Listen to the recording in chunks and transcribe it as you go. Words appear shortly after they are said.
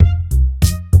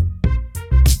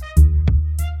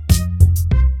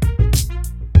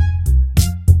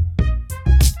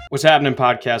What's happening,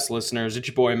 podcast listeners? It's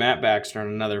your boy Matt Baxter on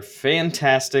another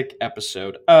fantastic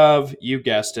episode of, you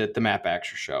guessed it, the Matt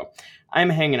Baxter Show.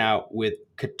 I'm hanging out with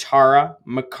Katara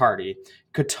McCarty.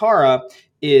 Katara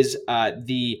is how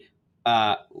do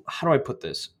I put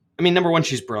this? I mean, number one,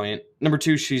 she's brilliant. Number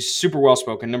two, she's super well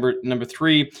spoken. Number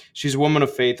three, she's a woman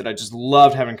of faith that I just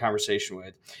loved having a conversation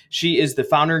with. She is the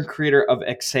founder and creator of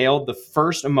Exhale, the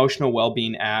first emotional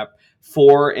well-being app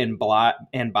for and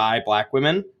by Black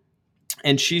women.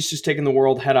 And she's just taking the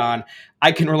world head on.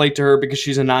 I can relate to her because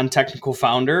she's a non-technical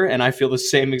founder and I feel the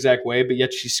same exact way, but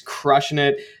yet she's crushing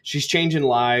it. She's changing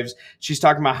lives. She's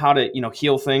talking about how to,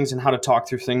 heal things and how to talk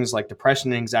through things like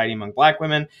depression and anxiety among Black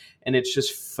women. And it's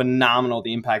just phenomenal,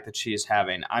 the impact that she is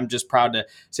having. I'm just proud to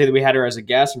say that we had her as a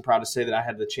guest. I'm proud to say that I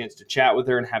had the chance to chat with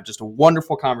her and have just a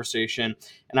wonderful conversation.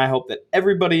 And I hope that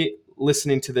everybody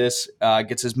listening to this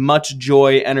gets as much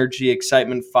joy, energy,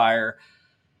 excitement, fire,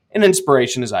 and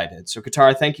inspiration as I did. So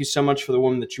Katara, thank you so much for the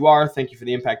woman that you are. Thank you for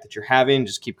the impact that you're having.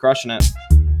 Just keep crushing it.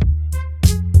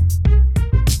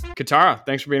 Katara,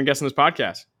 thanks for being a guest on this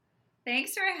podcast.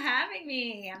 Thanks for having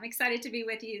me. I'm excited to be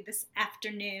with you this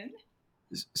afternoon.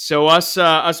 So us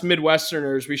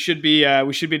Midwesterners, we should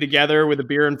be together with a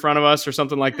beer in front of us or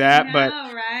something like that. I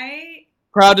know, right?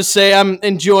 Proud to say I'm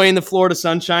enjoying the Florida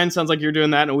sunshine. Sounds like you're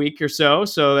doing that in a week or so.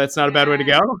 So that's not a bad way to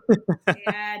go.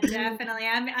 Yeah, definitely.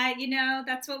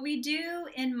 That's what we do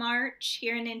in March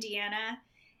here in Indiana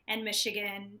and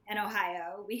Michigan and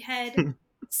Ohio. We head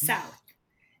south.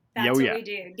 That's what we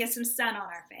do. Get some sun on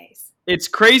our face. It's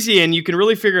crazy, and you can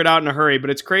really figure it out in a hurry, but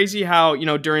it's crazy how,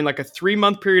 during like a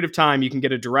 3-month period of time, you can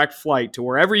get a direct flight to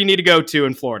wherever you need to go to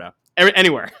in Florida.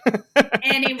 Anywhere.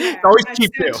 Anywhere. It's always That's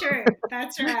cheap, so too. True.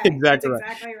 That's right. Exactly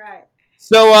right.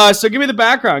 So give me the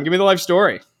background. Give me the life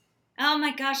story. Oh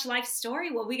my gosh, life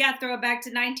story. Well, we got to throw it back to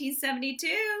 1972,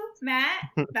 Matt.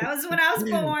 That was when I was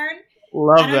born.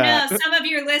 Love I that. don't know. Some of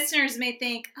your listeners may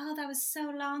think, oh, that was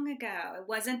so long ago. It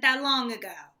wasn't that long ago.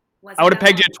 I would have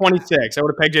pegged you at 26. I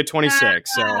would have pegged you at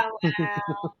 26. Oh,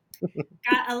 well.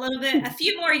 Got a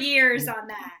few more years on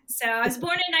that. So I was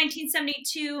born in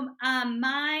 1972.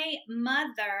 My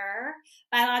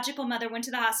biological mother, went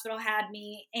to the hospital, had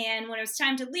me, and when it was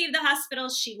time to leave the hospital,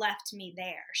 she left me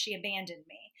there. She abandoned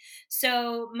me.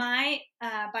 So my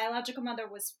biological mother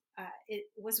was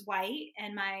white,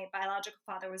 and my biological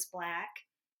father was Black.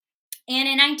 And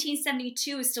in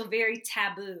 1972, it was still very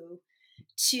taboo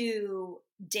to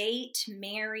date,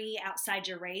 marry outside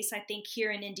your race. I think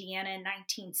here in Indiana in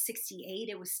 1968,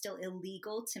 it was still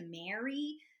illegal to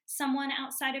marry someone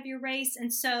outside of your race.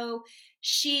 And so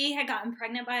she had gotten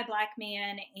pregnant by a Black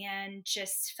man and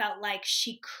just felt like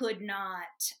she could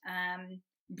not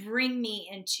bring me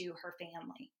into her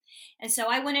family. And so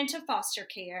I went into foster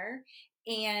care.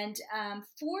 And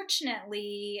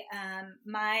fortunately,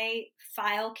 my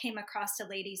file came across a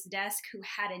lady's desk who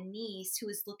had a niece who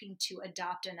was looking to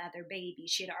adopt another baby.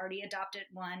 She had already adopted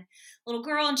one little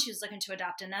girl, and she was looking to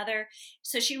adopt another.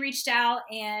 So she reached out,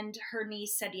 and her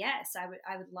niece said, "Yes,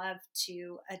 I would love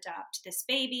to adopt this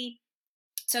baby."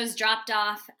 So I was dropped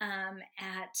off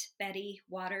at Betty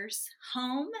Waters'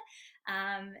 home.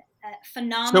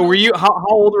 Phenomenal. So were you? How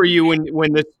old were you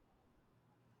when this?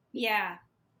 Yeah.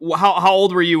 How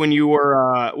old were you when you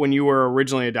were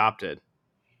originally adopted?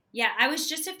 Yeah, I was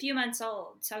just a few months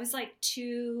old. So I was like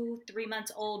 2-3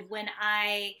 months old when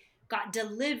I got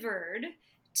delivered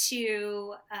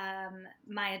to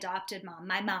my adopted mom.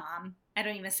 My mom. I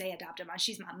don't even say adopted mom.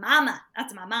 She's my mama.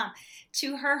 That's my mom.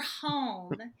 To her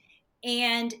home.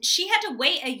 And she had to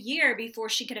wait a year before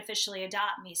she could officially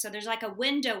adopt me. So there's like a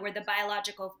window where the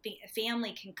biological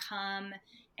family can come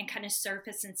and kind of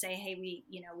surface and say, hey, we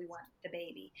want the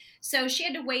baby. So she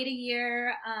had to wait a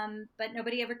year, but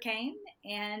nobody ever came,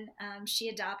 and she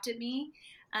adopted me.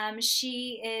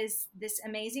 She is this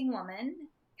amazing woman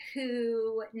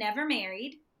who never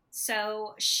married.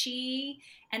 So she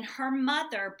and her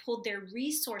mother pulled their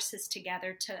resources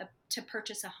together to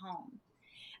purchase a home.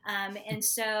 And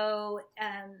so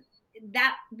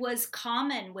that was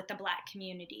common with the Black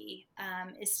community,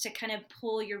 is to kind of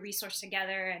pull your resource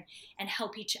together and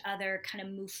help each other kind of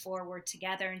move forward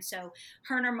together. And so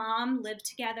her and her mom lived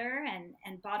together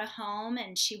and bought a home,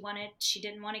 and she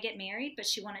didn't want to get married, but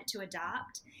she wanted to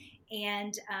adopt,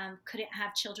 and couldn't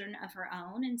have children of her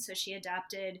own. And so she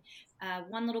adopted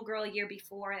one little girl a year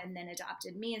before, and then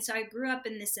adopted me. And so I grew up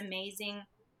in this amazing,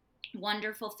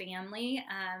 wonderful family.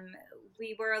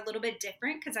 We were a little bit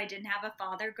different because I didn't have a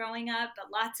father growing up,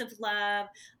 but lots of love,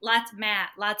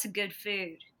 lots of good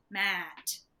food.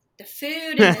 Matt, the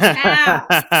food in this house.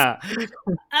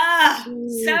 Oh,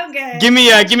 so good. Give me,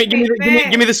 Such great give me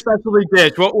food. the specialty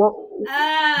dish. Oh,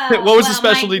 What was the well,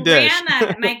 specialty dish?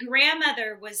 my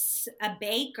grandmother was a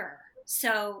baker.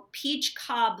 So peach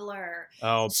cobbler,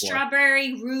 Oh boy.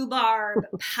 strawberry rhubarb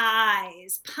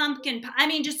pies, pumpkin pie. I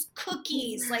mean, just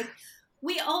cookies. Like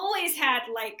we always had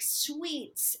like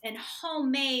sweets and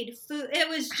homemade food. It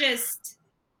was just,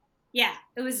 yeah,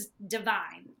 it was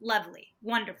divine, lovely,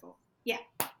 wonderful. Yeah.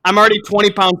 I'm already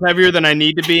 20 pounds heavier than I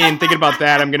need to be, and thinking about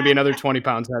that, I'm going to be another 20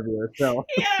 pounds heavier. So,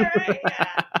 Yeah, right.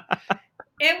 Yeah.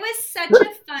 It was such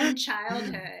a fun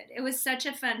childhood. It was such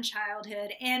a fun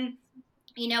childhood. And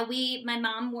my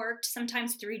mom worked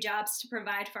sometimes 3 jobs to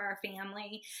provide for our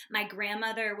family. My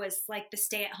grandmother was like the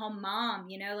stay-at-home mom,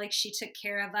 like she took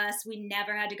care of us. We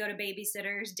never had to go to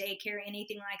babysitters, daycare,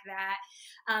 anything like that.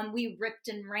 We ripped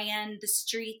and ran the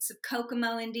streets of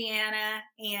Kokomo, Indiana,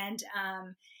 and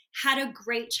had a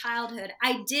great childhood.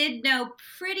 I did know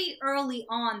pretty early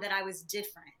on that I was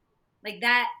different. Like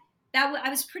I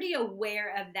was pretty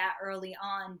aware of that early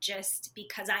on, just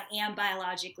because I am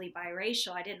biologically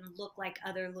biracial. I didn't look like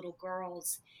other little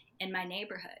girls in my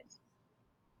neighborhood.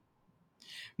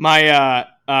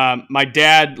 my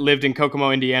dad lived in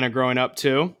Kokomo, Indiana, growing up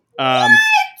too. What?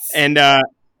 And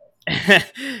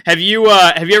have you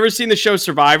ever seen the show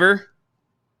Survivor?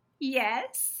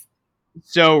 Yes.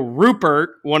 So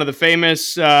Rupert, Mm-hmm. one of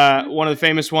the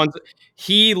famous ones,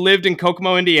 he lived in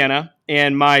Kokomo, Indiana,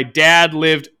 and my dad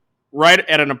lived right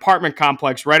at an apartment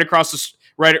complex right across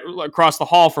the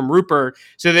hall from Rupert.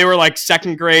 So they were like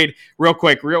second grade. Real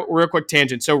quick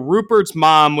tangent. So Rupert's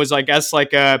mom was, I guess,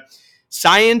 like a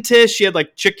scientist. She had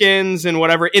like chickens and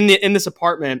whatever in this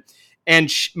apartment.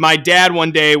 And my dad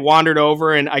one day wandered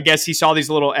over, and I guess he saw these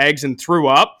little eggs and threw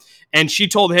up, and she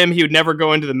told him he would never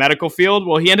go into the medical field.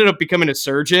 Well, he ended up becoming a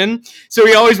surgeon. So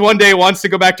he always one day wants to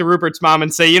go back to Rupert's mom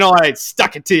and say, I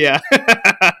stuck it to you.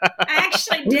 I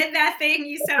actually did that thing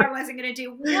you said I wasn't going to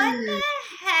do. What the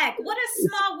heck? What a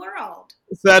small world.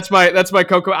 So that's my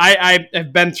Coco. I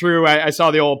have been through. I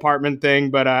saw the old apartment thing,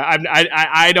 but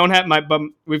I don't have but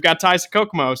we've got ties to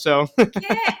Kokomo. So Get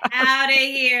out of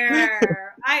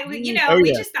here. oh We yeah,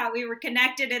 just thought we were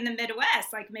connected in the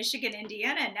Midwest, like Michigan,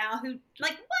 Indiana. Now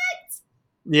what?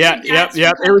 yeah, Your yep, dad's from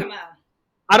yep. It was. Kokomo.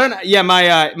 I don't know. Yeah,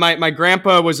 my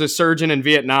grandpa was a surgeon in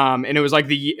Vietnam, and it was like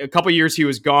a couple years he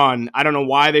was gone. I don't know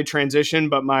why they transitioned,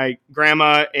 but my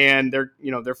grandma and their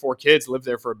 4 kids lived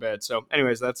there for a bit. So,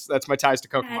 anyways, that's my ties to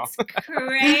Kokomo. That's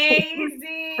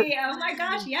crazy. Oh my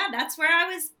gosh. Yeah, that's where I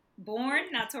was born.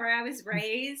 That's where I was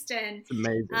raised. And It's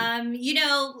amazing. I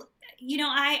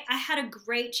had a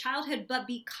great childhood, but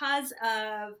because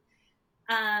of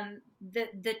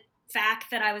the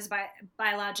fact that I was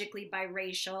biologically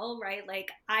biracial, right? Like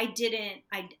I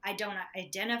don't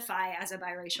identify as a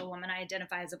biracial woman. I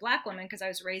identify as a black woman because I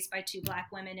was raised by 2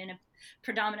 black women in a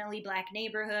predominantly black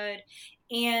neighborhood.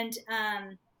 And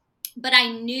but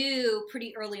I knew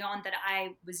pretty early on that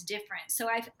I was different. So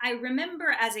I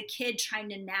remember as a kid trying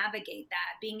to navigate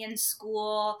that, being in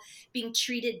school, being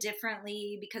treated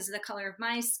differently because of the color of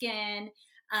my skin.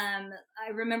 I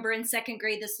remember in second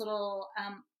grade, this little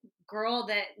girl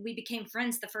that we became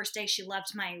friends the first day. She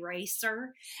loved my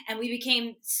eraser, and we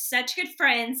became such good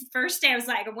friends. First day, I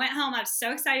went home. I was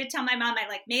so excited to tell my mom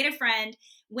I made a friend.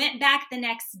 Went back the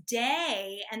next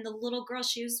day, and the little girl,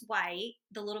 she was white.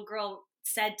 The little girl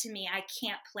said to me, I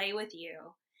can't play with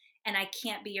you and I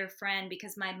can't be your friend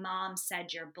because my mom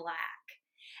said you're black.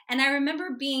 And I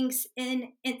remember being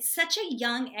in such a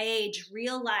young age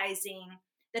realizing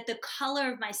that the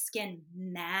color of my skin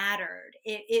mattered.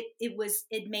 It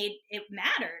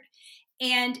mattered.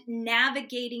 And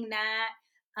navigating that,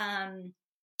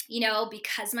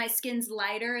 because my skin's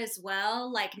lighter as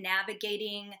well, like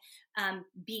navigating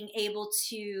being able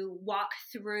to walk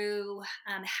through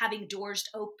having doors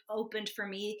opened for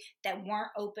me that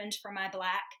weren't opened for my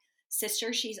black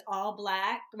sister. She's all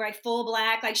black, right? Full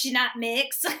black, like she's not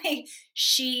mixed. Like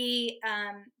she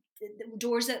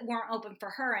doors that weren't open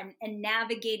for her, and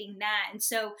navigating that. And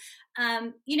so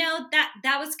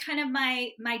that was kind of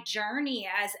my journey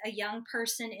as a young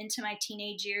person into my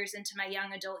teenage years, into my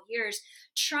young adult years,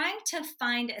 trying to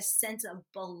find a sense of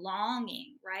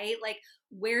belonging, right? Like,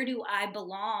 where do I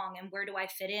belong and where do I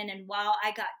fit in? And while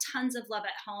I got tons of love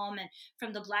at home and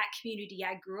from the black community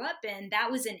I grew up in, that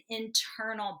was an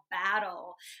internal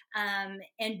battle and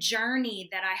journey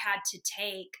that I had to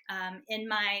take in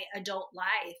my adult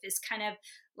life, is kind of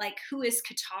like, who is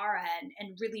Katara,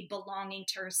 and really belonging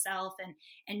to herself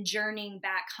and journeying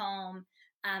back home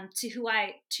to who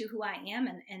I am,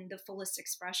 and the fullest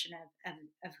expression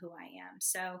of who I am.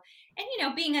 So,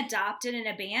 and being adopted and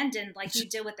abandoned, like you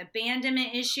deal with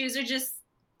abandonment issues, or just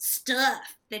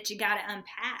stuff that you got to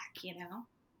unpack.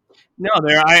 No,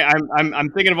 I'm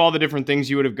thinking of all the different things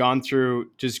you would have gone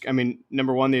through. Just, I mean,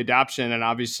 number one, the adoption, and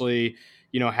obviously,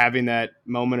 having that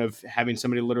moment of having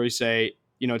somebody literally say,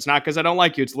 it's not because I don't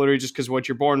like you. It's literally just because what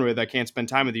you're born with. I can't spend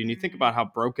time with you. And you think about how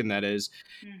broken that is.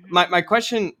 My Mm-hmm.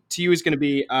 question to you is going to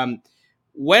be,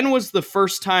 when was the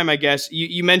first time, I guess,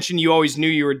 you mentioned you always knew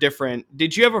you were different.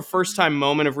 Did you have a first time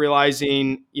moment of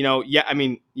realizing, yeah, I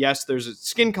mean, yes, there's a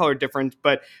skin color difference,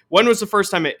 but when was the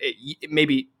first time it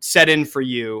maybe set in for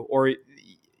you, or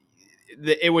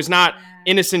it was not Yeah.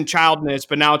 innocent childness,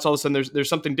 but now it's all of a sudden there's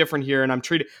something different here and I'm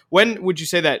treated. When would you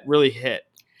say that really hit?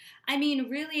 I mean,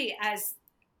 really, as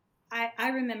I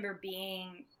remember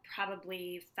being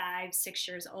probably 5, 6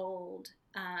 years old,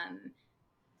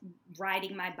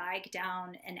 riding my bike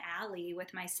down an alley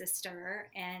with my sister,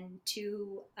 and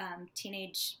two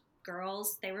teenage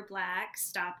girls, they were black,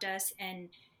 stopped us, and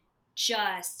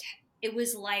just, it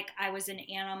was like I was an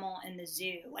animal in the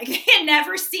zoo. Like, they had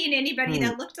never seen anybody Hmm.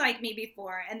 that looked like me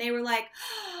before. And they were like,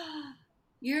 oh,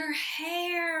 your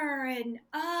hair, and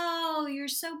oh, you're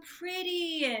so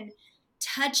pretty, and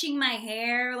touching my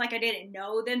hair like I didn't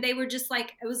know them. They were just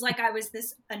like, it was like I was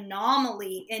this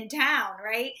anomaly in town,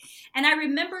 right? And I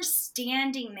remember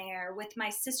standing there with my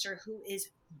sister, who is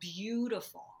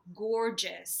beautiful,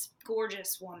 gorgeous,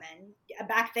 gorgeous woman.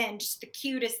 Back then, just the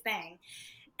cutest thing.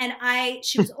 And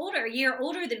she was older, a year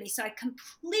older than me, so I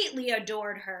completely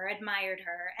adored her, admired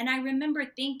her. And I remember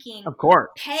thinking, Of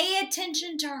course. pay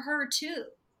attention to her too.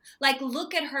 Like,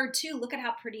 look at her too, look at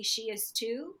how pretty she is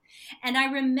too. And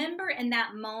I remember in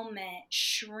that moment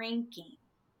shrinking,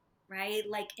 right?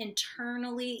 Like,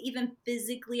 internally, even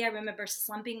physically, I remember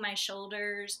slumping my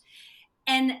shoulders.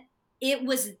 And it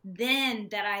was then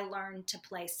that I learned to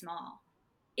play small.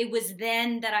 It was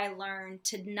then that I learned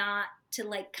to not to,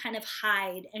 like, kind of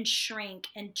hide and shrink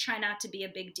and try not to be a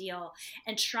big deal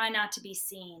and try not to be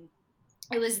seen.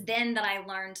 It was then that I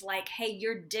learned, like, hey,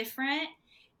 you're different,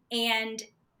 and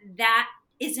that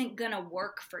isn't going to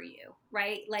work for you,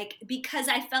 right? Like, because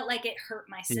I felt like it hurt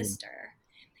my Hmm. sister.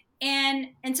 And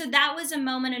so that was a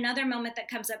moment. Another moment that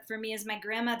comes up for me is my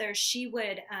grandmother. She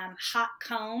would hot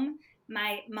comb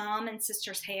my mom and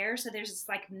sister's hair. So there's this,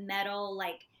 like, metal,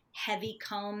 like, heavy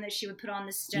comb that she would put on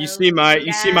the You stove see and my heat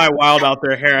you see up. my wild out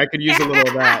there hair. I could use a Yeah, little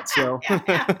of that. So yeah,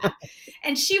 yeah.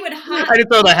 And she would hot I did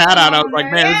throw the hat on. I was comb like,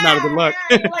 their, man, this is not a good yeah, look.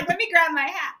 yeah. You're like, let me grab my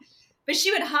hat. But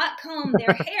she would hot comb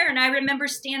their hair, and I remember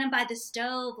standing by the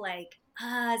stove, like,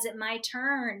 is it my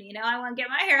turn? I want to get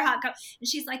my hair hot combed. And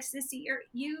she's like, Sissy,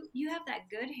 you have that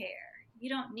good hair. You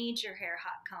don't need your hair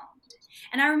hot combed.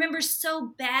 And I remember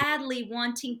so badly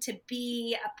wanting to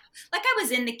be like, I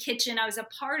was in the kitchen, I was a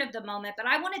part of the moment, but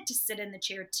I wanted to sit in the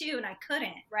chair too, and I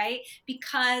couldn't, right?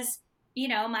 Because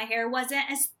my hair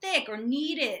wasn't as thick or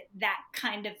needed that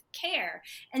kind of care.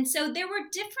 And so there were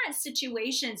different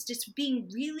situations, just being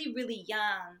really, really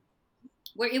young,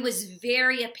 where it was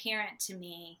very apparent to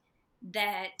me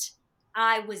that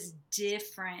I was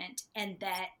different, and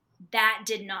that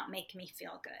did not make me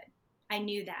feel good. I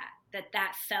knew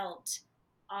that felt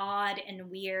odd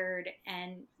and weird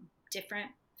and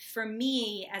different for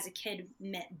me as a kid,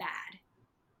 meant bad,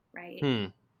 right? Hmm.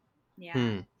 Yeah.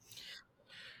 Hmm.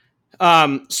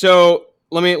 So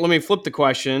let me flip the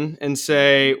question and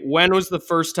say, Mm-hmm. when was the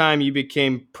first time you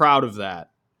became proud of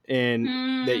that, and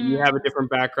that you have a Hmm. different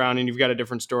background and you've got a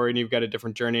different story and you've got a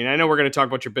different journey? And I know we're going to talk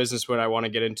about your business, what I want to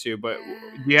get into, but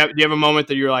Yeah. do you have a moment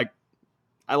that you're like,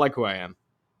 I like who I am?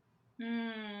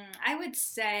 I would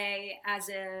say,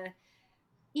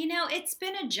 it's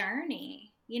been a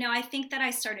journey. I think that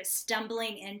I started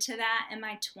stumbling into that in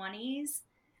my 20s.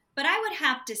 But I would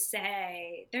have to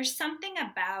say there's something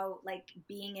about, like,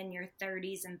 being in your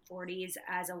 30s and 40s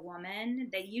as a woman,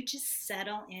 that you just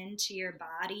settle into your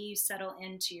body, you settle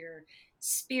into your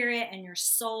spirit and your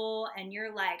soul, and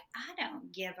you're like, I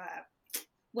don't give a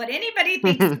what anybody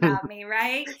thinks about me,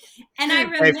 right? And I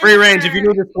Hey, free range. If you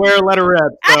remember, need to swear, let her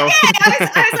rip. So okay,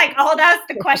 I was like, oh, that's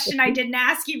the question I didn't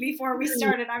ask you before we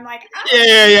started. I'm like, yeah, okay,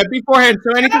 yeah, yeah. Beforehand,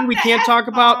 so anything drop we the can't F talk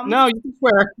about, bombs. no, you can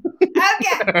swear.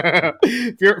 Okay.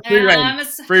 If you're free reign,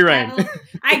 free I have reign. a little.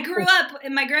 I grew up,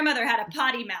 and my grandmother had a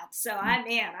potty mouth, so I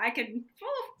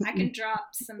can drop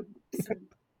some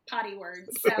potty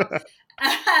words. So,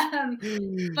 um,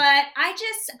 but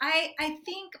I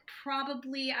think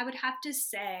probably I would have to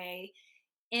say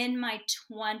in my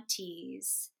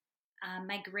 20s,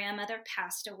 my grandmother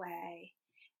passed away,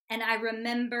 And I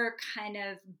remember kind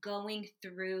of going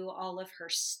through all of her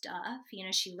stuff. You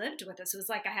know, she lived with us. It was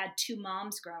like I had two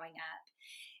moms growing up.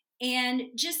 And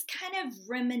just kind of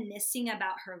reminiscing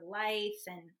about her life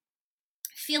and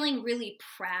feeling really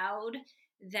proud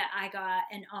that I got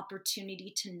an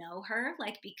opportunity to know her.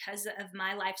 Like, because of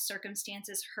my life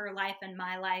circumstances, her life and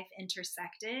my life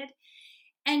intersected.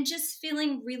 And just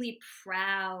feeling really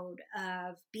proud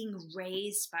of being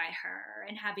raised by her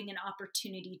and having an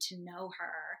opportunity to know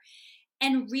her,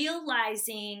 and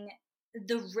realizing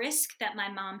the risk that my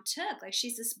mom took. Like,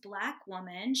 she's this Black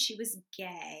woman, she was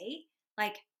gay.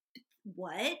 Like,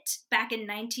 what? Back in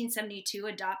 1972,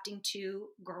 adopting two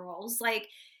girls, like,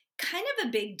 kind of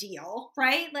a big deal,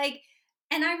 right? Like,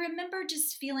 and I remember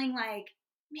just feeling like,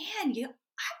 man,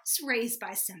 I was raised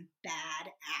by some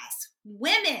badass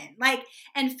women, like,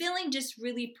 and feeling just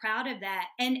really proud of that.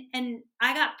 And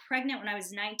I got pregnant when I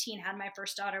was 19, had my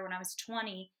first daughter when I was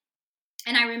 20.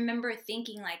 And I remember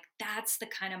thinking, like, that's the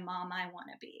kind of mom I want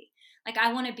to be. Like,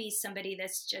 I want to be somebody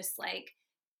that's just like,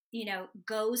 you know,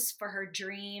 goes for her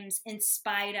dreams in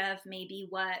spite of maybe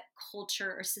what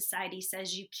culture or society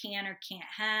says you can or can't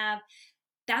have.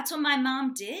 That's what my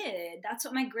mom did. That's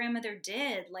what my grandmother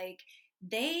did. Like,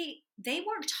 they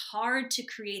worked hard to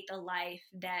create the life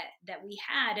that we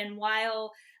had. And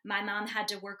while my mom had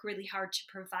to work really hard to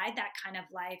provide that kind of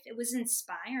life, it was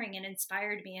inspiring and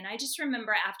inspired me. And I just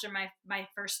remember after my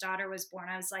first daughter was born,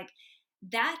 I was like,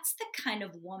 that's the kind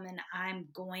of woman I'm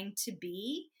going to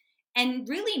be. And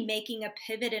really making a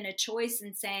pivot and a choice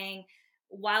and saying,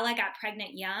 while I got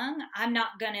pregnant young, I'm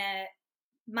not gonna,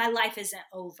 my life isn't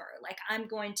over. Like, I'm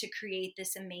going to create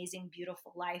this amazing,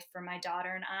 beautiful life for my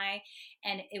daughter and I.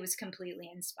 And it was completely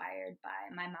inspired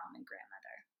by my mom and grandmother.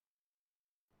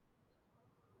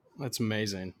 That's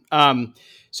amazing.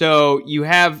 So you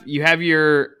have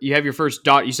your first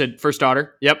daughter. You said first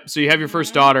daughter. Yep. So you have your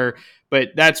first Mm-hmm. daughter, but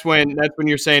that's when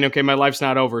you're saying, okay, my life's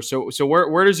not over. So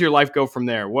where does your life go from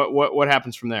there? What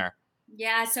happens from there?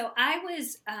 Yeah. So I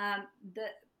was the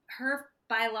her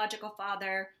biological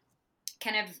father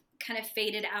kind of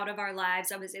faded out of our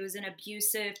lives. It was an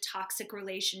abusive, toxic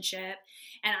relationship,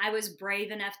 and I was brave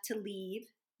enough to leave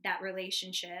that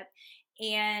relationship,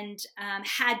 and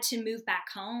had to move back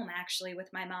home actually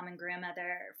with my mom and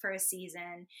grandmother for a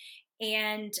season,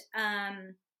 and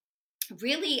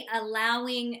really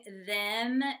allowing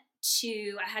them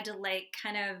to. I had to, like,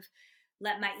 kind of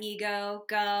let my ego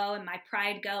go and my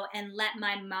pride go and let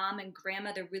my mom and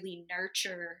grandmother really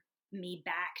nurture me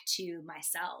back to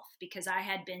myself, because I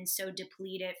had been so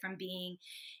depleted from being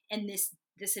in this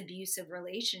abusive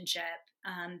relationship,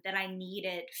 that I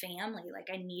needed family. Like,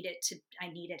 I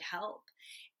needed help.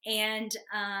 And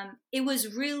it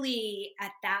was really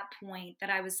at that point that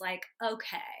I was like,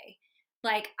 okay,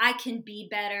 like, I can be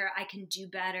better, I can do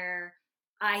better,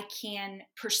 I can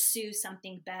pursue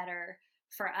something better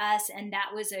for us. And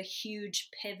that was a huge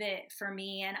pivot for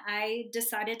me. And I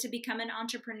decided to become an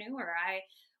entrepreneur. I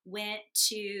went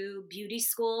to beauty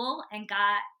school and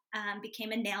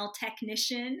became a nail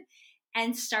technician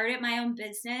and started my own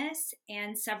business.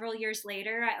 And several years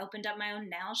later, I opened up my own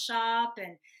nail shop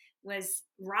and was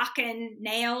rocking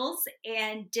nails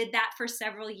and did that for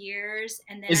several years.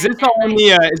 And then Is I this met all in my,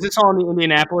 the is this all in the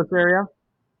Indianapolis area?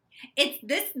 it's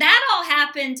this, that all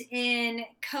happened in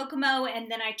Kokomo,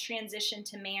 and then I transitioned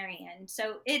to Marion.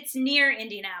 So it's near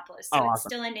Indianapolis. Oh, So it's awesome.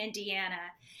 still in Indiana.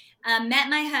 Met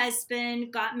my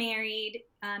husband, got married.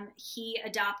 He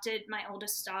adopted my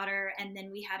oldest daughter, and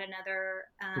then we had another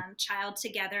child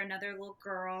together, another little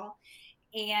girl.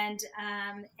 And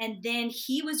then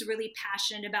he was really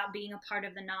passionate about being a part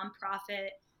of the nonprofit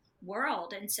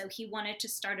world, and so he wanted to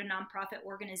start a nonprofit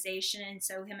organization. And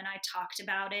so him and I talked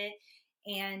about it,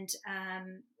 and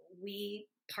we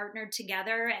partnered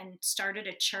together and started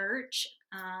a church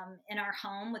in our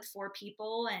home with four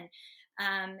people. And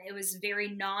it was very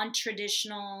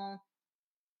non-traditional.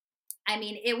 I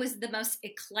mean, it was the most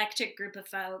eclectic group of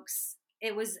folks.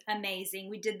 It was amazing.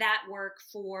 We did that work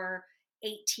for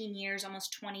 18 years,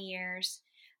 almost 20 years.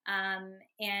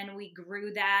 And we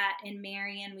grew that in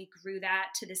Marion. We grew that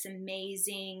to this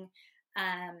amazing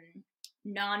um,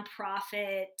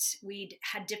 nonprofit. We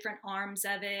had different arms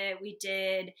of it. We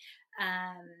did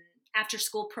um, after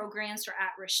school programs for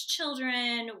at risk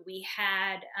children. We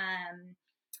had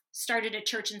started a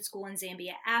church and school in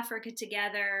Zambia, Africa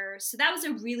together. So that was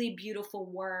a really beautiful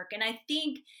work. And I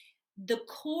think the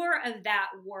core of that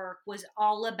work was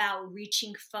all about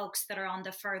reaching folks that are on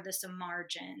the furthest of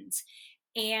margins.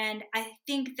 And I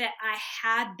think that I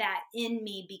had that in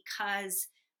me because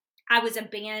I was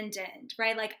abandoned,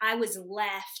 right? Like, I was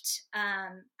left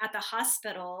at the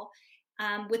hospital,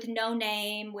 with no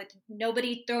name, with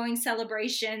nobody throwing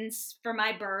celebrations for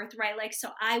my birth, right? Like, so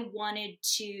I wanted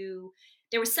to,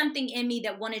 there was something in me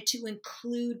that wanted to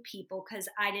include people because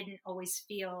I didn't always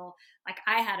feel like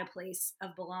I had a place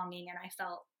of belonging, and I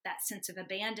felt that sense of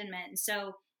abandonment. And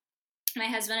so my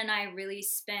husband and I really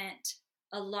spent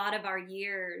a lot of our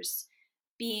years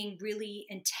being really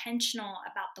intentional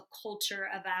about the culture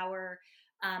of our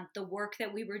the work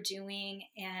that we were doing,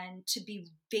 and to be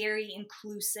very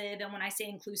inclusive. And when I say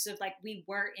inclusive, like, we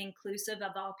were inclusive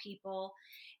of all people,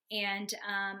 and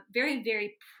very,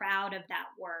 very proud of that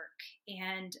work.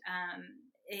 And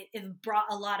it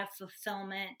brought a lot of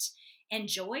fulfillment and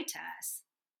joy to us.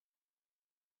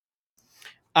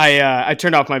 I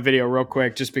turned off my video real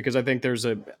quick just because I think there's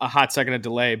a hot second of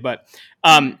delay. But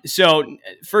Mm-hmm. so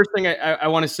first thing I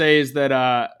want to say is that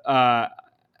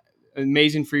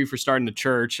amazing for you for starting the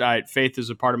church. Faith is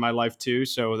a part of my life too,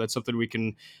 so that's something we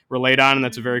can relate on, and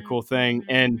that's a very cool thing.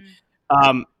 And Mm-hmm.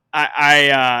 um,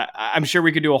 I'm sure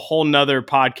we could do a whole nother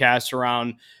podcast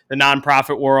around the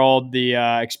nonprofit world, the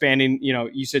expanding. You know,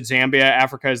 you said Zambia,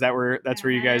 Africa. Is that where that's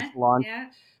where you guys Uh-huh. belong? Yeah.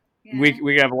 Yeah.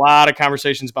 We have a lot of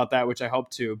conversations about that, which I hope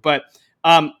to. But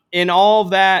in all of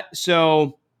that,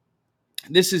 so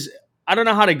this is I don't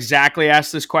know how to exactly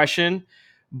ask this question,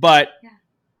 but Yeah.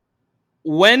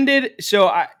 when did so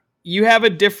I, you have a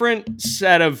different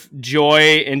set of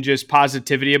joy and just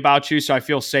positivity about you, so I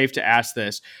feel safe to ask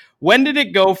this. When did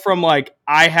it go from like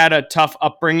I had a tough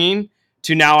upbringing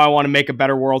to now I want to make a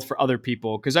better world for other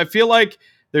people? Because I feel like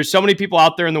there's so many people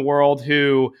out there in the world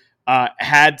who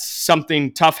had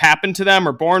something tough happen to them,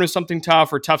 or born with something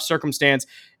tough or tough circumstance,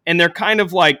 and they're kind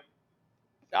of like,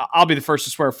 I'll be the first to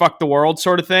swear, fuck the world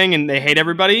sort of thing, and they hate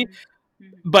everybody. Mm-hmm.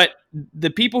 Mm-hmm. But the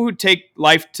people who take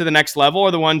life to the next level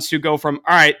are the ones who go from,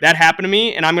 all right, that happened to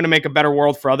me, and I'm going to make a better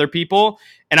world for other people.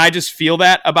 And I just feel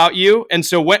that about you. And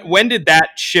so when did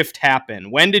that shift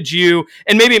happen? When did you,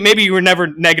 and maybe you were never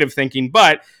negative thinking,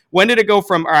 but when did it go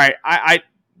from, all right,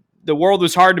 the world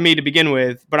was hard to me to begin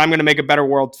with, but I'm going to make a better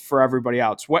world for everybody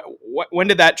else? When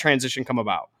did that transition come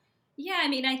about? Yeah, I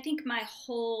mean, I think my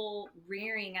whole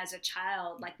rearing as a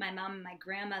child, like, my mom and my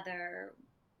grandmother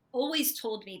always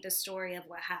told me the story of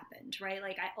what happened, right?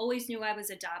 Like, I always knew I was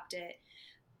adopted,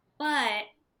 but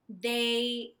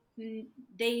they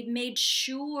they made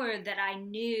sure that I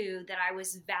knew that I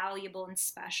was valuable and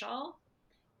special,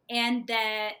 and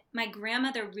that my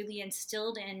grandmother really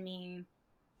instilled in me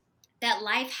that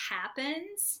life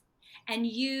happens, and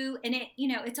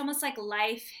it's almost like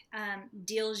life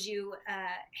deals you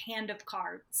a hand of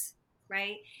cards,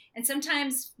 right? And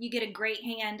sometimes you get a great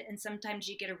hand, and sometimes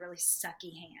you get a really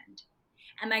sucky hand.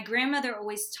 And my grandmother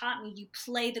always taught me, you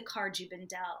play the cards you've been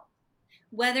dealt,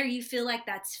 whether you feel like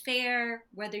that's fair,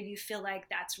 whether you feel like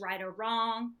that's right or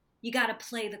wrong. You got to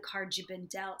play the cards you've been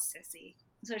dealt, sissy.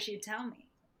 So she'd tell me.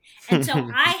 And so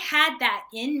I had that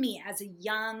in me as a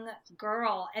young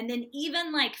girl. And then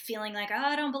even like feeling like, oh,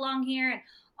 I don't belong here, and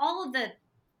all of the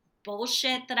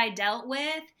bullshit that I dealt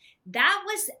with, that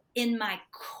was in my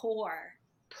core.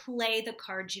 Play the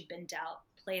cards you've been dealt.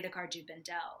 Play the cards you've been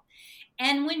dealt.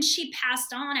 And when she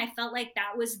passed on, I felt like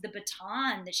that was the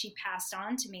baton that she passed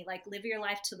on to me, like, live your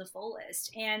life to the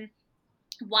fullest. And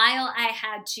while I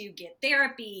had to get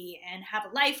therapy and have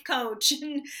a life coach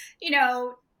and,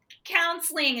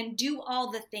 counseling and do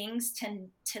all the things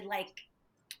to like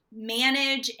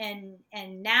manage and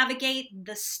navigate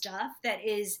the stuff that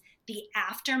is the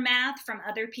aftermath from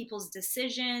other people's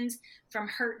decisions, from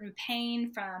hurt and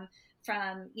pain, from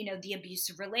the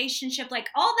abusive relationship, like,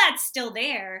 all that's still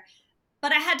there.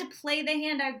 But I had to play the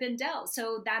hand I've been dealt.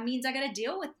 So that means I got to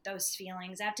deal with those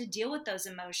feelings. I have to deal with those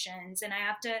emotions, and I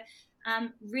have to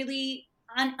really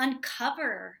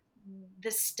uncover the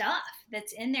stuff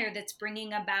that's in there that's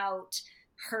bringing about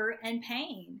hurt and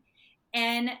pain.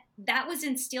 And that was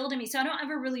instilled in me. So I don't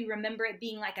ever really remember it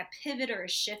being like a pivot or a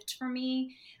shift for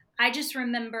me. I just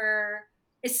remember,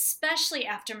 especially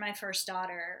after my first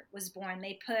daughter was born,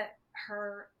 they put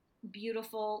her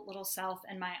beautiful little self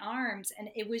in my arms, and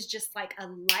it was just like a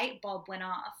light bulb went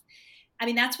off. I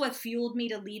mean, that's what fueled me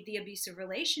to leave the abusive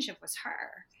relationship, was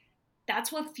her.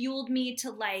 That's what fueled me to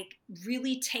like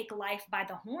really take life by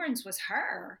the horns, was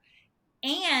her.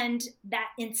 And that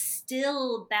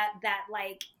instilled that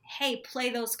like, hey, play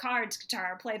those cards,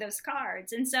 Katara, play those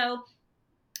cards. And so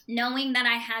knowing that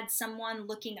I had someone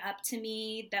looking up to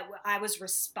me that I was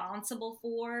responsible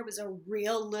for, was a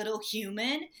real little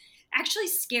human, actually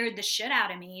scared the shit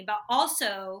out of me, but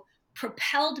also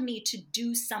propelled me to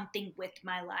do something with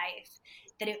my life.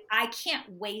 That I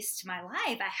can't waste my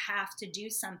life. I have to do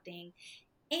something.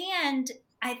 And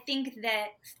I think that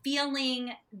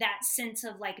feeling that sense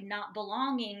of like not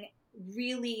belonging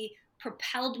really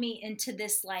propelled me into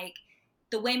this, like,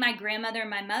 the way my grandmother and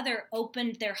my mother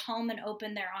opened their home and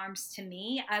opened their arms to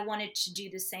me. I wanted to do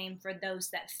the same for those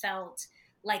that felt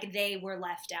like they were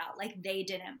left out, like they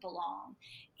didn't belong.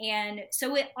 And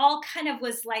so it all kind of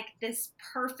was like this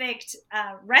perfect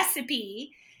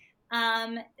recipe,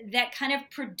 that kind of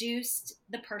produced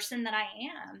the person that I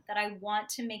am, that I want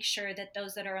to make sure that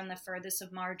those that are on the furthest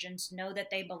of margins know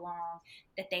that they belong,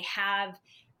 that they have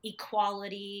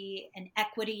equality and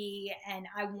equity, and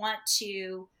I want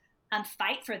to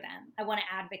fight for them. I want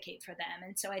to advocate for them.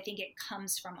 And so I think it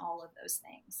comes from all of those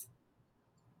things.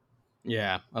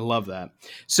 Yeah, I love that.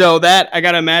 So that I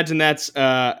got to imagine that's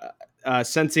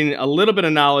sensing a little bit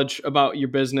of knowledge about your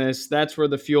business. That's where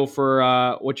the fuel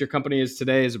for what your company is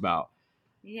today is about.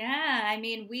 Yeah, I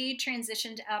mean, we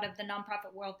transitioned out of the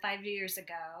nonprofit world 5 years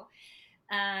ago.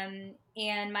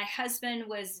 And my husband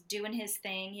was doing his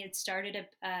thing. He had started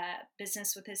a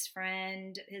business with his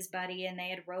friend, his buddy, and they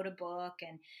had wrote a book.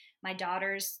 And my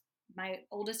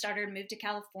oldest daughter had moved to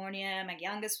California. My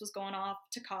youngest was going off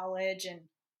to college. And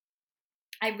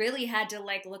I really had to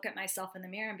like look at myself in the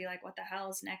mirror and be like, what the hell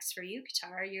is next for you,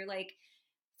 Katara? You're like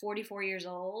 44 years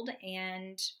old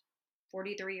and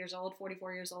 43 years old,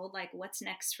 44 years old. Like, what's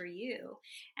next for you?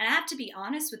 And I have to be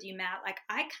honest with you, Matt, like,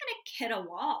 I kind of hit a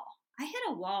wall. I hit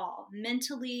a wall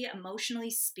mentally,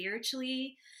 emotionally,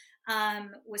 spiritually,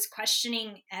 was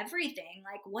questioning everything.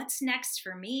 Like, what's next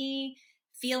for me?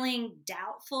 Feeling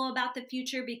doubtful about the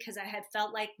future because I had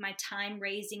felt like my time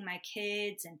raising my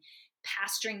kids and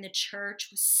pastoring the church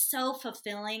was so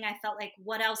fulfilling. I felt like,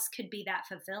 what else could be that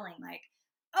fulfilling? Like,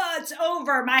 oh, it's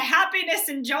over. My happiness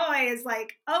and joy is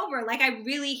like over. Like, I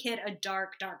really hit a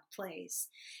dark, dark place.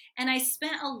 And I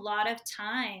spent a lot of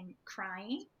time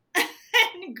crying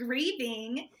and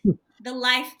grieving the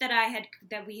life that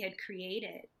we had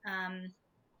created.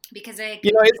 Because I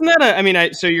You know, isn't that a? I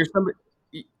mean, so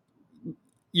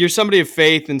you're somebody of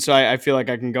faith, and so I feel like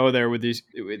I can go there with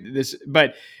this.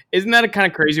 But isn't that a kind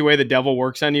of crazy way the devil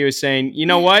works on you? Is saying, you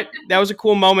know what, that was a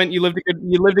cool moment. You lived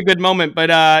a good moment, but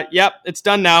yep, it's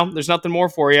done now. There's nothing more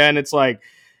for you, and it's like,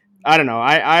 I don't know.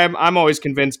 I'm always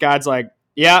convinced God's like,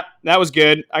 yeah, that was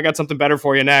good. I got something better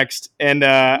for you next. And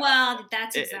well,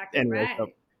 that's exactly anyway, so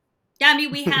right. Yeah, I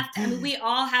mean, we have to. I mean, we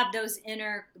all have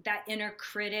that inner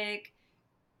critic.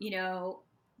 You know,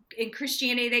 in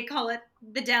Christianity they call it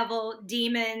the devil,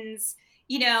 demons.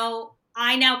 You know,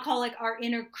 I now call it our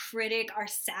inner critic, our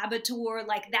saboteur,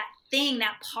 like that thing,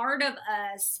 that part of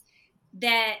us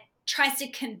that tries to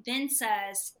convince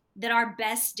us that our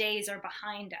best days are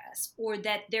behind us or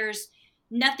that there's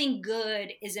nothing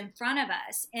good is in front of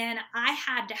us. And I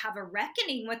had to have a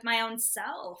reckoning with my own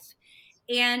self.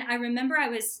 And I remember I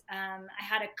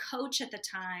had a coach at the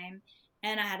time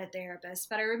and I had a therapist,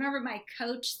 but I remember my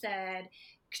coach said,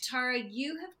 Katara,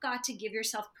 you have got to give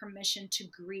yourself permission to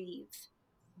grieve.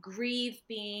 Grieve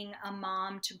being a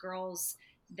mom to girls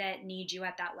that need you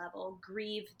at that level.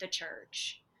 Grieve the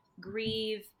church.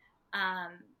 Grieve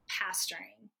um,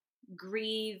 pastoring.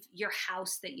 Grieve your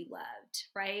house that you loved,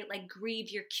 right? Like, grieve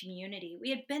your community. We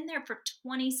had been there for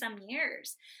 20 some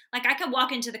years. Like, I could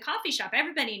walk into the coffee shop.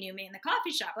 Everybody knew me in the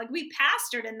coffee shop. Like, we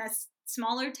pastored in this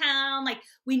smaller town. Like,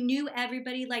 we knew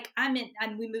everybody. Like,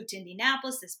 we moved to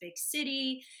Indianapolis, this big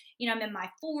city. You know, I'm in my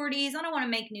 40s. I don't want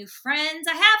to make new friends.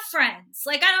 I have friends.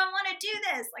 Like, I don't want to do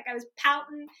this. Like, I was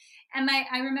pouting. And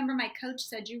I remember my coach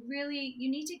said, you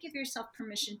need to give yourself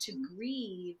permission to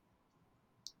grieve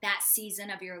that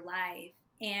season of your life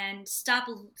and stop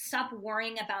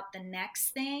worrying about the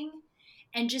next thing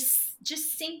and just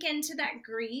sink into that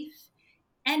grief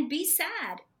and be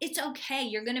sad. It's okay.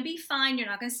 You're going to be fine. You're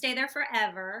not going to stay there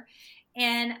forever.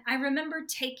 And I remember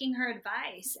taking her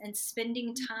advice and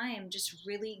spending time just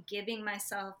really giving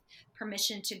myself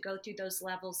permission to go through those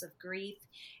levels of grief.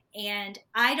 And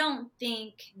I don't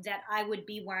think that I would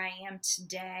be where I am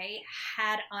today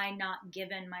had I not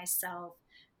given myself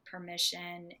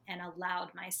permission and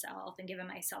allowed myself and given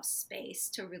myself space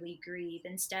to really grieve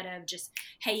instead of just,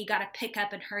 hey, you got to pick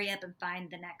up and hurry up and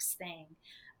find the next thing.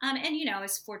 And you know, I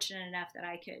was fortunate enough that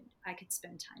I could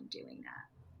spend time doing that.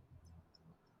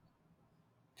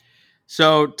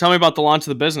 so tell me about the launch of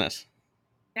the business.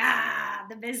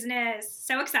 The business.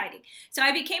 So exciting. So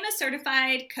I became a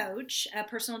certified coach, a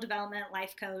personal development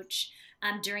life coach,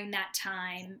 during that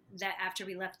time that after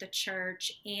we left the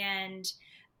church. And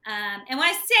when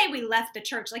I say we left the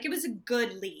church, like, it was a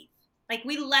good leave. Like,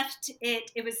 we left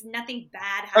it. It was nothing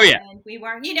bad Oh yeah. happened. We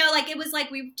weren't, you know, like, it was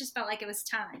like we just felt like it was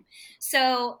time.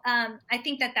 So I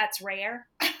think that that's rare.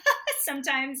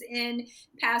 Sometimes in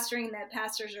pastoring, that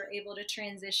pastors are able to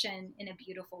transition in a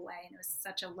beautiful way. And it was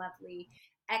such a lovely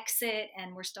exit,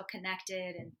 and we're still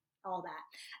connected and all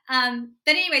that.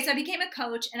 But anyway, so I became a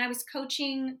coach, and I was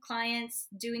coaching clients,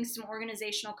 doing some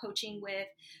organizational coaching with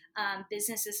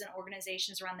businesses and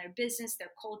organizations around their business,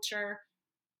 their culture.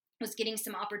 Was getting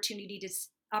some opportunities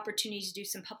to do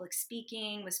some public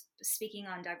speaking, was speaking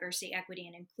on diversity, equity,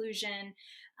 and inclusion.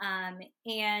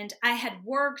 And I had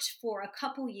worked for a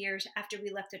couple years after we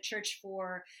left the church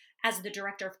as the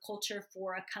director of culture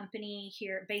for a company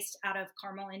here based out of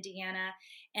Carmel, Indiana,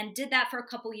 and did that for a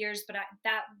couple years, but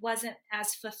that wasn't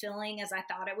as fulfilling as I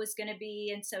thought it was going to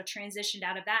be. And so transitioned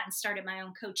out of that and started my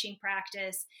own coaching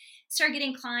practice, started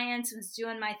getting clients, was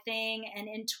doing my thing. And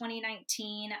in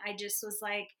 2019, I just was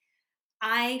like,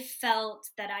 I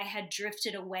felt that I had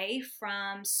drifted away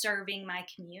from serving my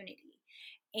community.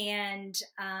 And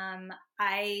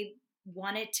I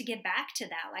wanted to get back to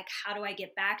that. Like, how do I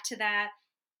get back to that?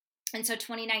 And so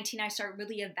 2019, I started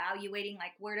really evaluating,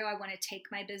 like, where do I want to take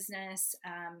my business?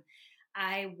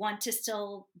 I want to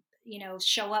still,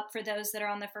 show up for those that are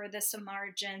on the furthest of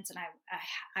margins. And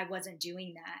I wasn't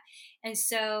doing that. And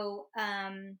so,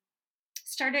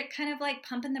 started kind of like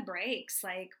pumping the brakes,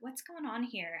 like, what's going on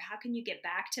here? How can you get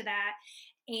back to that?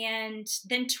 And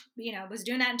then, was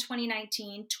doing that in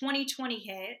 2019. 2020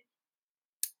 hit,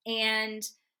 and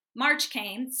March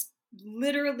came. It's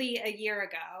literally a year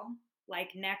ago,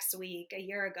 like next week, a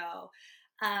year ago.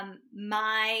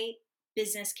 My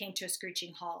business came to a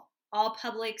screeching halt. All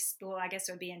public, well, I guess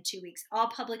it would be in 2 weeks. All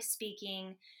public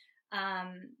speaking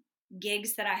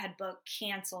gigs that I had booked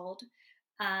canceled.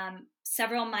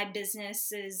 Several of my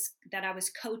businesses that I was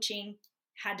coaching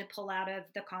had to pull out of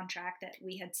the contract that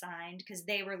we had signed because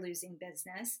they were losing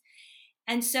business.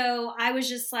 And so I was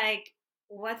just like,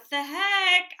 what the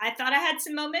heck? I thought I had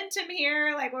some momentum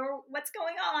here. Like, what's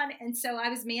going on? And so I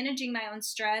was managing my own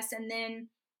stress. And then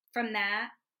from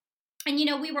that, and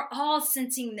we were all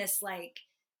sensing this like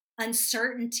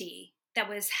uncertainty that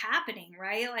was happening,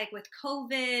 right? Like with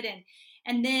COVID,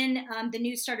 and then the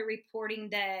news started reporting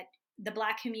that the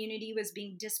Black community was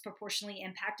being disproportionately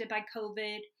impacted by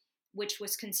COVID, which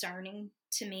was concerning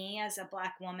to me as a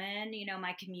Black woman.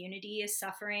 My community is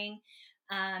suffering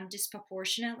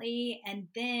disproportionately. And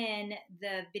then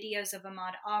the videos of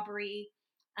Ahmaud Arbery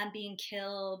being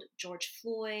killed, George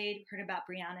Floyd, heard about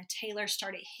Breonna Taylor,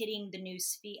 started hitting the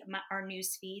our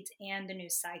news feeds and the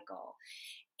news cycle.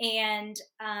 And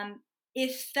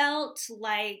it felt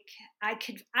like I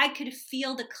could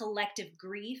feel the collective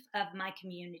grief of my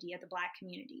community, of the Black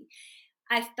community.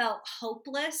 I felt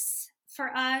hopeless for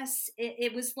us.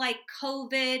 It was like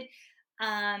COVID,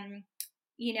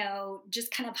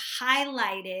 just kind of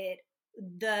highlighted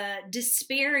the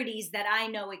disparities that I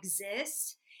know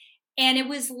exist. And it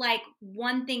was like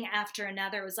one thing after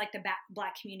another. It was like the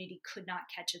Black community could not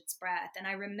catch its breath. And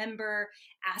I remember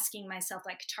asking myself,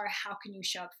 like, Katara, how can you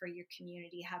show up for your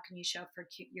community? How can you show up for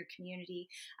your community?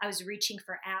 I was reaching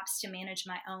for apps to manage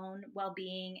my own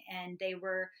well-being, and they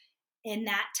were, in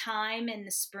that time in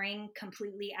the spring,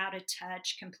 completely out of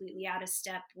touch, completely out of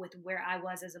step with where I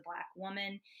was as a Black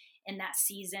woman in that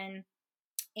season.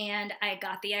 And I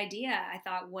got the idea. I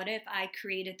thought, what if I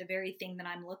created the very thing that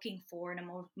I'm looking for, an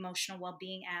emotional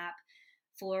well-being app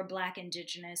for Black,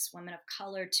 Indigenous women of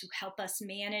color, to help us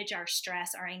manage our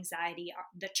stress, our anxiety,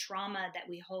 the trauma that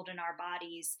we hold in our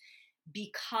bodies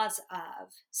because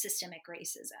of systemic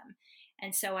racism.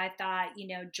 And so I thought,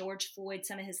 George Floyd,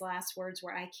 some of his last words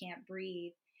were, "I can't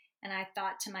breathe." And I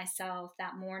thought to myself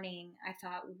that morning, I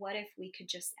thought, what if we could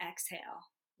just exhale?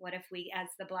 What if we, as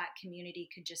the Black community,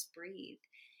 could just breathe?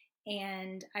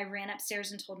 And I ran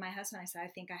upstairs and told my husband, I said, I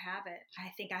think I have it. I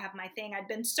think I have my thing. I'd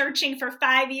been searching for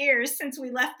 5 years since we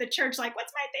left the church. Like,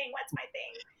 what's my thing? What's my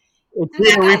thing? It's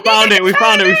here. We found it. We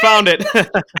found it. We found it.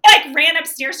 I like ran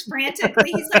upstairs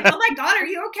frantically. He's like, oh my God, are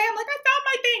you okay? I'm like, I found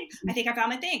my thing. I think I found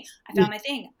my thing. I found my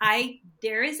thing.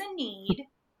 There is a need,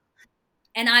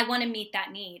 and I want to meet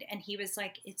that need. And he was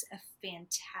like, it's a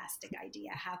fantastic idea.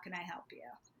 How can I help you?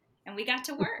 And we got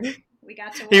to work.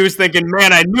 He was thinking,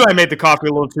 man, I knew I made the coffee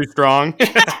a little too strong.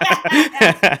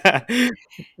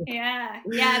 yeah,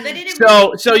 but it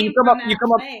so you come up.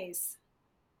 Place.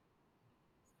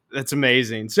 That's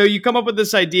amazing. So you come up with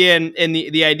this idea, and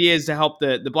the idea is to help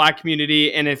the Black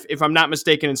community. And if I'm not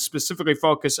mistaken, it's specifically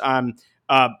focused on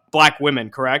Black women,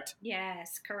 correct?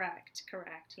 Yes, correct.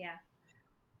 Yeah.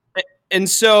 And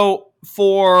so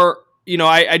for,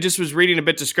 I just was reading a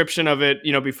bit description of it,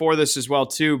 before this as well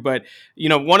too. But,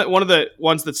 one of the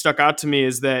ones that stuck out to me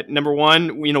is that, number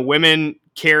one, women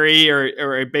carry,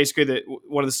 or basically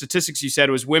one of the statistics you said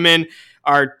was women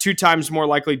are 2 times more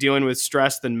likely dealing with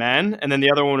stress than men. And then the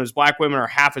other one was Black women are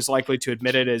half as likely to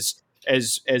admit it as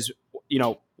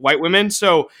white women.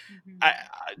 So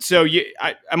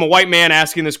Mhm. I'm a white man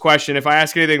asking this question. If I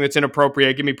ask anything that's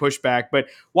inappropriate, give me pushback. But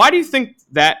why do you think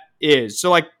that is? So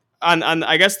like on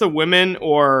I guess the women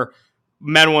or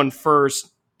men one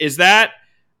first, is that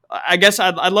I guess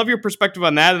I'd love your perspective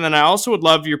on that, and then I also would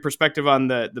love your perspective on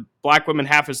the black women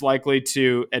half as likely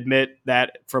to admit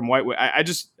that from white women. I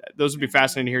just those would be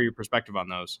fascinating to Mhm. hear your perspective on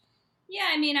those. Yeah,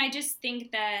 I mean, I just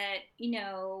think that,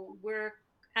 we're,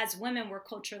 as women, we're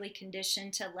culturally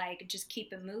conditioned to like just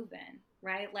keep it moving,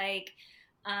 right? Like,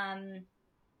 um,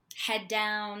 head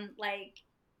down, like,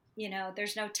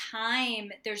 there's no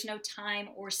time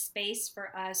or space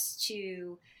for us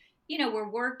to, we're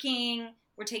working,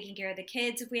 we're taking care of the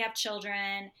kids if we have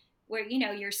children, where,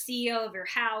 you're CEO of your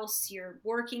house, you're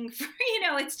working for,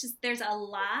 it's just, there's a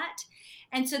lot.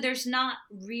 And so there's not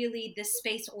really the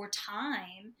space or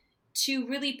time to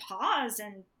really pause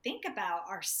and think about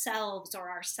ourselves or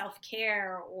our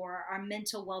self-care or our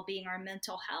mental well-being, our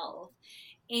mental health.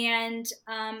 And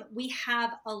we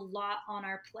have a lot on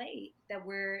our plate that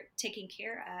we're taking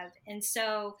care of. And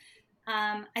so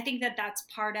I think that that's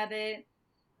part of it.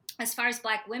 As far as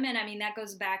Black women, I mean, that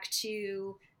goes back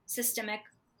to systemic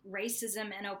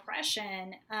racism and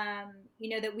oppression,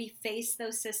 that we face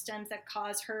those systems that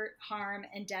cause hurt, harm,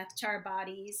 and death to our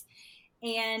bodies.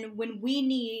 And when we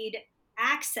need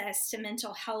access to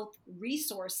mental health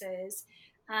resources,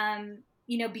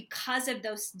 because of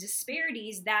those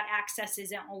disparities, that access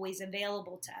isn't always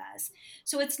available to us.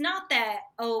 So it's not that,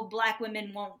 oh, Black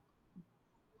women won't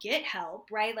get help,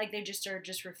 right? Like they just are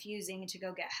just refusing to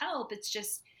go get help. It's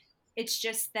just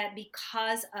that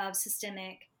because of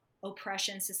systemic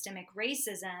oppression, systemic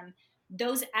racism,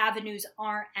 those avenues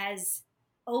aren't as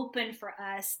open for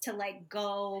us to like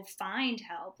go find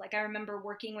help. Like I remember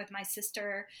working with my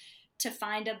sister to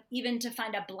find a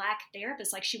Black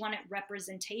therapist. Like she wanted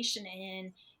representation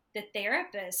in the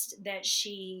therapist that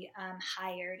she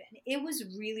hired, and it was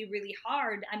really, really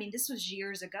hard. I mean, this was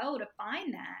years ago to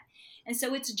find that. And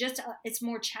so it's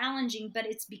more challenging, but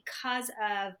it's because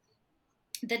of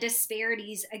the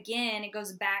disparities. Again, it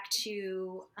goes back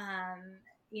to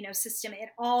system. It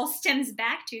all stems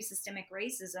back to systemic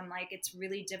racism. Like it's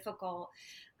really difficult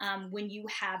when you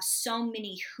have so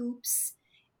many hoops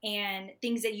and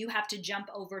things that you have to jump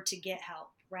over to get help,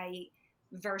 right?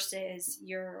 Versus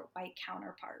your white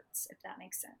counterparts, if that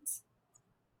makes sense.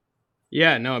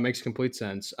 Yeah, no, it makes complete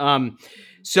sense.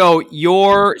 So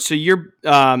your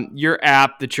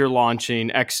app that you're launching,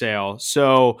 Exhale.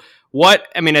 So what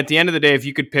I mean, at the end of the day, if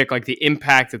you could pick like the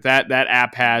impact that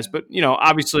app has, but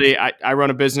obviously, I run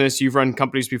a business. You've run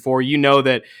companies before. You know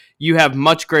that you have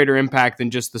much greater impact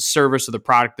than just the service or the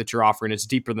product that you're offering. It's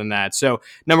deeper than that. So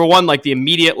number one, like the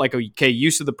immediate, like okay,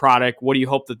 use of the product. What do you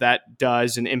hope that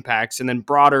does and impacts? And then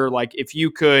broader, like if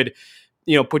you could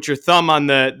put your thumb on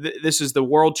this is the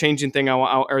world changing thing I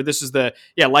want, or this is the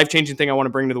life changing thing I want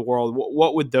to bring to the world.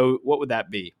 What would that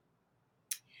be?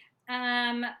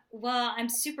 Well, I'm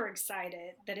super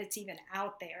excited that it's even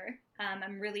out there.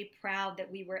 I'm really proud that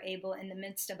we were able, in the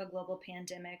midst of a global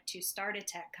pandemic, to start a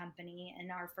tech company, and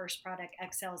our first product,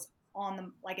 Excel's, on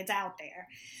the like it's out there.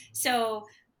 So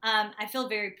I feel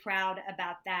very proud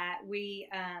about that. We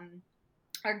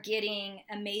are getting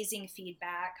amazing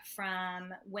feedback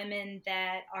from women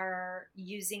that are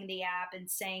using the app and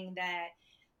saying that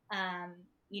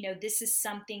this is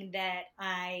something that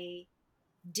I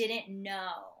didn't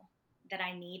know that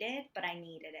I needed, but I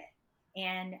needed it,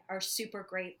 and are super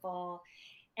grateful.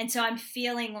 And so I'm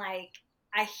feeling like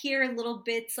I hear little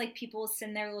bits, like people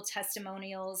send their little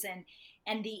testimonials,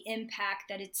 and the impact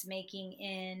that it's making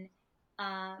in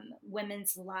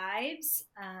women's lives,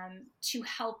 to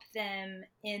help them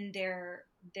in their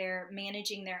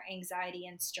managing their anxiety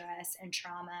and stress and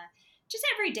trauma, just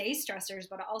everyday stressors,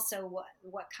 but also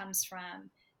what comes from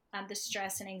the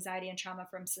stress and anxiety and trauma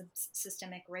from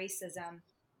systemic racism.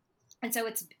 And so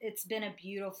it's been a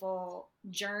beautiful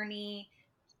journey.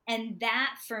 And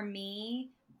that, for me,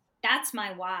 that's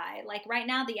my why. Like right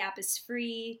now the app is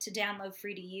free to download,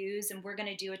 free to use, and we're going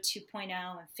to do a 2.0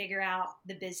 and figure out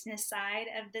the business side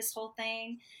of this whole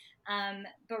thing.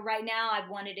 But right now I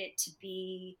wanted it to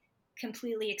be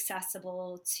completely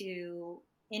accessible to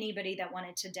anybody that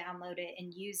wanted to download it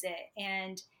and use it.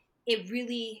 And I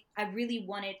really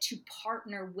wanted to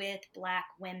partner with Black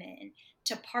women,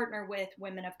 to partner with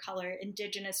women of color,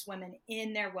 Indigenous women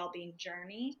in their well-being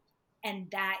journey.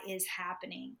 And that is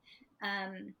happening.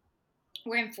 Um,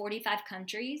 we're in 45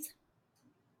 countries.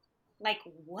 Like,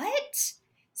 what?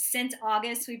 Since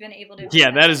August, we've been able to Yeah,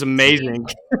 that is see. amazing.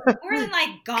 We're in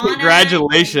like Ghana and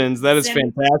Congratulations, that is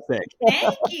fantastic.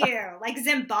 Thank you. Like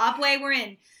Zimbabwe, we're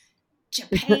in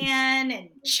Japan and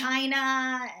China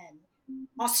and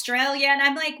Australia. And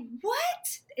I'm like,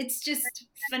 what? It's just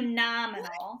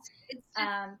phenomenal.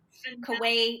 Um,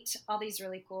 Kuwait, all these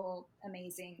really cool,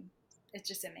 amazing. It's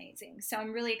just amazing. So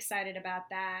I'm really excited about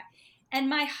that. And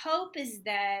my hope is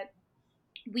that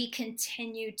we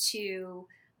continue to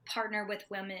partner with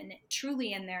women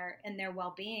truly in their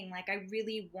well-being. Like I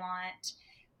really want,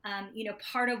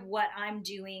 part of what I'm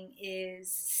doing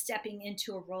is stepping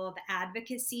into a role of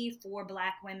advocacy for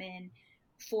Black women,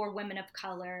 for women of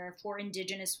color, for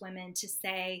Indigenous women, to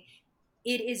say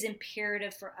it is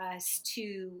imperative for us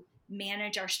to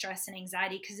manage our stress and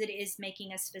anxiety because it is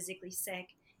making us physically sick.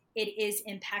 It is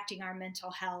impacting our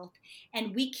mental health.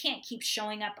 And we can't keep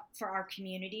showing up for our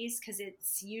communities because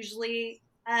it's usually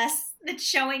us that's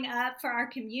showing up for our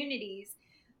communities.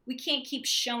 We can't keep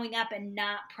showing up and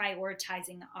not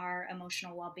prioritizing our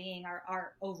emotional well-being,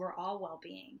 our overall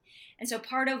well-being. And so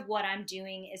part of what I'm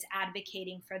doing is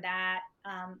advocating for that,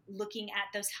 looking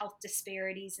at those health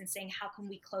disparities and saying, how can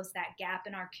we close that gap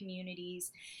in our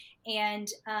communities?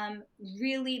 And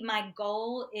really, my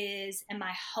goal is, and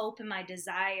my hope and my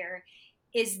desire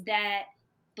is that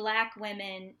Black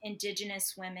women,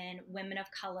 Indigenous women, women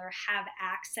of color have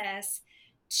access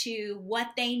to what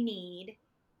they need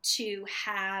to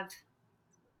have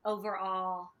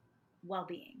overall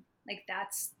well-being. Like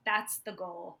that's the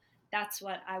goal. That's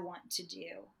what I want to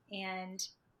do. And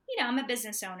I'm a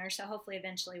business owner, so hopefully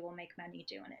eventually we'll make money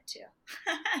doing it too.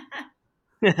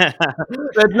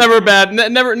 That's never a bad,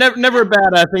 never a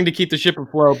bad thing to keep the ship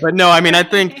afloat. But no, I mean, I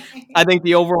think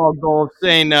the overall goal of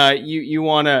saying you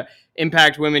want to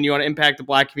impact women, you want to impact the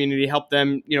Black community, help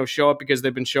them, show up because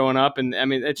they've been showing up, and I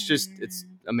mean, it's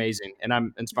amazing, and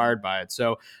I'm inspired by it.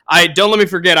 So I don't let me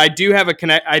forget. I do have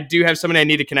I do have somebody I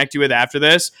need to connect you with after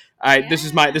this. This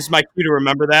is my cue to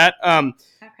remember that. Okay.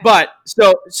 But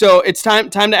so it's time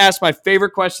to ask my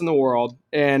favorite question in the world,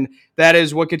 and that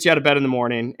is what gets you out of bed in the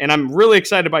morning. And I'm really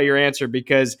excited about your answer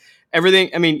because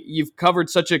everything. I mean, you've covered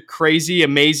such a crazy,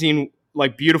 amazing,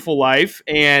 like beautiful life,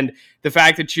 and the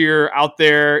fact that you're out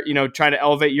there, trying to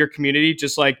elevate your community,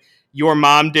 just like your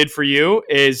mom did for you,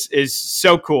 is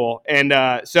so cool. And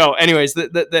so, anyways,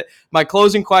 my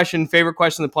closing question, favorite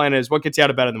question on the planet, is what gets you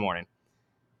out of bed in the morning.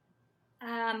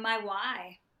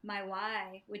 My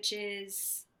why, which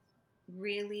is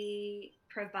really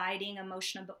providing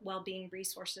emotional well-being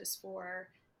resources for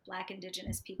Black,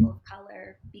 Indigenous people of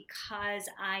color, because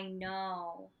I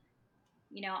know,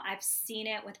 I've seen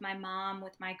it with my mom,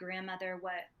 with my grandmother,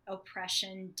 what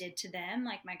oppression did to them.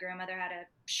 Like my grandmother had a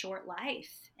short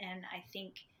life, and I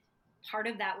think part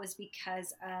of that was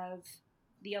because of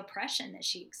the oppression that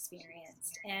she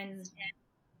experienced. And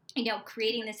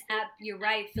creating this app, you're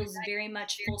right, feels very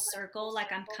much full circle,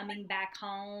 like I'm coming back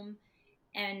home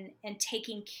and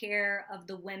taking care of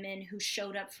the women who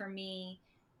showed up for me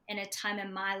in a time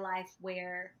in my life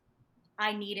where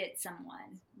I needed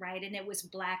someone, right? And it was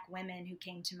Black women who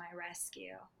came to my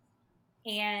rescue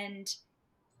and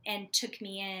took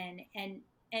me in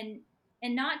and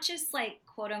not just like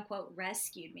quote unquote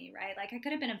rescued me, right? Like I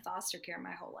could have been in foster care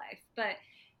my whole life, but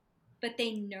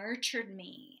they nurtured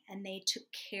me and they took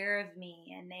care of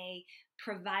me and they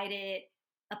provided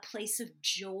a place of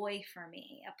joy for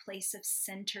me, a place of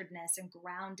centeredness and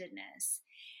groundedness.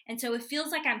 And so it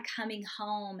feels like I'm coming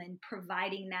home and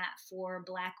providing that for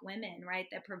Black women, right?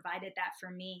 That provided that for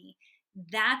me.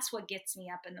 That's what gets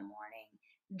me up in the morning.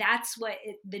 That's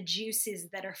the juices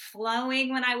that are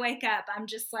flowing when I wake up. I'm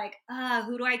just like,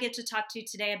 who do I get to talk to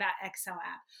today about Excel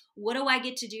app? What do I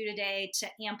get to do today to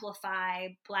amplify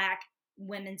Black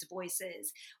women's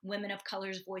voices, women of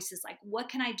color's voices? Like, what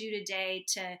can I do today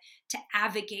to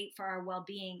advocate for our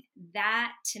well-being?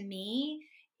 That to me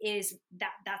is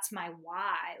that's my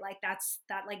why. Like that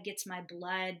like gets my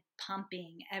blood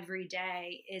pumping every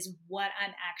day, is what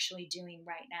I'm actually doing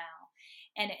right now.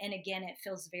 And again, it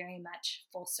feels very much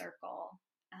full circle,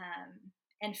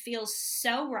 and feels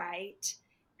so right,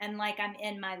 and like I'm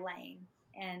in my lane,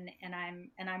 and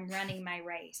I'm running my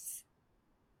race.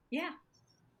 Yeah.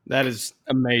 That is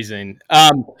amazing.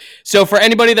 So for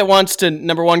anybody that wants to,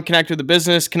 number one, connect with the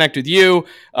business, connect with you,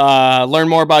 learn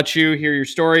more about you, hear your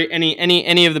story,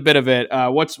 any of the bit of it,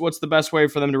 what's the best way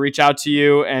for them to reach out to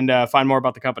you and find more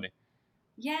about the company?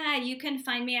 Yeah, you can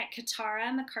find me at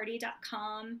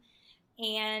kataramccarty.com,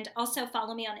 and also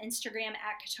follow me on Instagram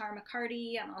at Katara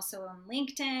McCarty. I'm also on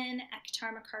LinkedIn at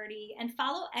Katara McCarty, and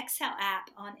follow Exhale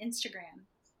app on Instagram.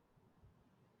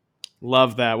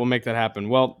 Love that. We'll make that happen.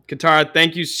 Well, Katara,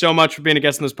 thank you so much for being a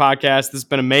guest on this podcast. This has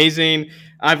been amazing.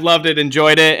 I've loved it,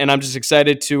 enjoyed it, and I'm just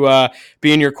excited to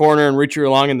be in your corner and root you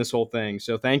along in this whole thing.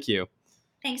 So thank you.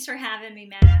 Thanks for having me,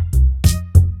 Matt.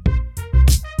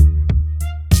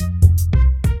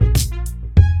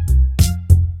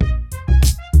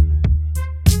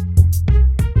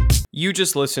 You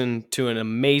just listened to an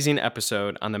amazing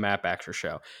episode on the Matt Baxter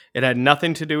Show. It had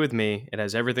nothing to do with me. It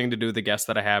has everything to do with the guests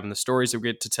that I have and the stories that we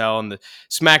get to tell and the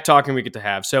smack talking we get to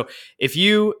have. So if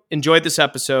you enjoyed this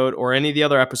episode or any of the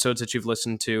other episodes that you've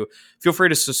listened to, feel free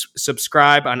to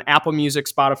subscribe on Apple Music,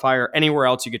 Spotify, or anywhere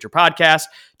else you get your podcast.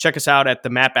 Check us out at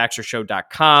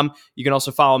themattbaxtershow.com. You can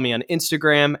also follow me on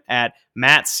Instagram at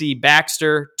Matt C.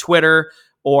 Baxter, Twitter,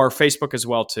 or Facebook as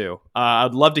well, too.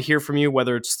 I'd love to hear from you,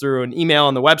 whether it's through an email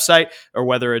on the website or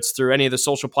whether it's through any of the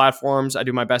social platforms. I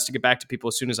do my best to get back to people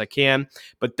as soon as I can.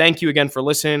 But thank you again for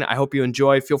listening. I hope you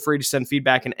enjoy. Feel free to send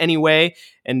feedback in any way.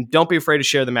 And don't be afraid to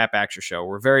share the Matt Baxter Show.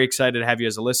 We're very excited to have you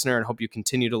as a listener and hope you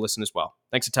continue to listen as well.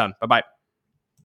 Thanks a ton. Bye-bye.